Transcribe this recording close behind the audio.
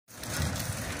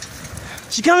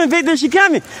She coming, Victor. She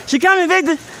coming. She coming,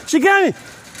 Victor. She coming.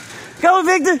 Go,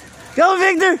 Victor. Go,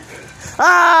 Victor.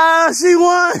 Ah, she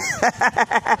won.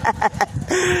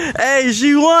 Hey,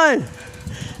 she won.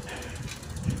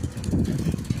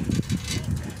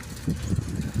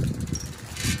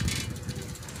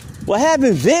 What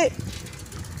happened, Vic?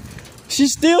 She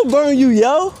still burned you,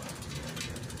 yo.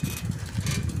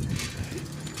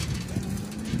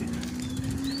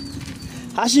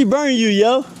 How she burn you,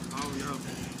 yo?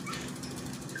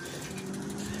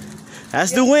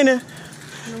 That's the winner.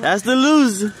 That's the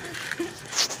loser.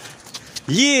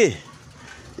 Yeah.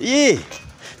 Yeah.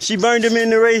 She burned him in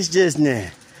the race just now.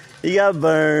 He got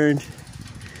burned.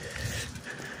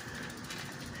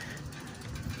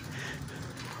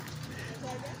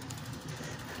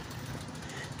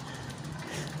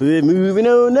 We're moving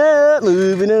on up to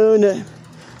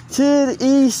the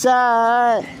east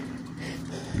side.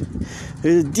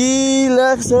 There's a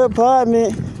deluxe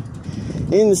apartment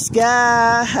in the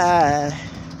sky.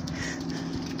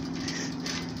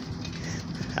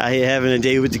 Out here having a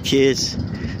day with the kids.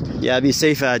 Y'all be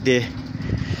safe out there.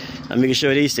 I'm making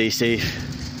sure they stay safe.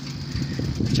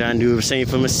 Trying to do the same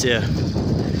for myself.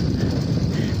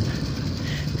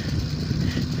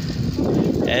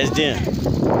 That's them.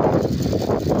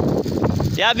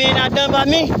 Y'all being outdone by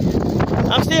me?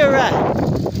 I'm still right.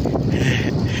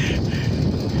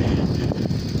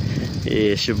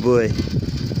 Yeah, it's your boy.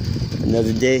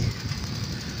 Another day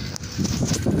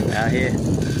out here.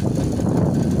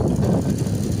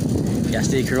 Y'all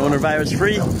stay coronavirus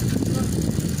free.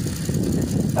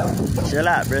 Chill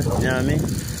out, bro. You know what I mean?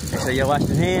 Make sure y'all wash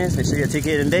your hands. Make sure y'all take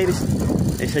care of them babies.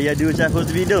 Make sure y'all do what y'all supposed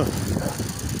to be doing.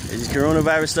 This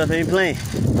coronavirus stuff ain't playing.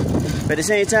 But at the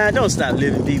same time, don't stop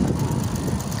living, people.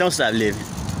 Don't stop living.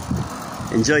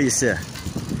 Enjoy yourself.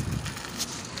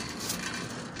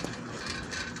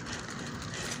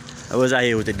 I was out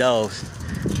here with the dogs.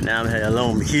 Now I'm here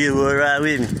alone. The kids will ride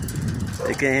with me.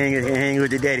 They can't hang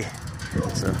with the daddy.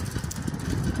 So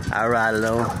I ride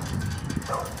alone.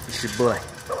 It's your boy.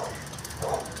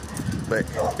 But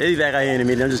they'll be back out here in a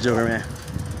minute. I'm just joking around.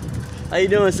 How you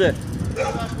doing, sir?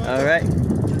 All right.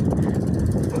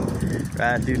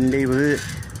 Riding through the neighborhood.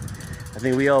 I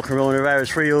think we all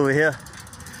coronavirus free over here.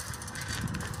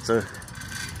 So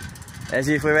that's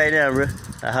it for right now, bro.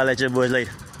 I'll holler at your boys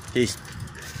later. Peace.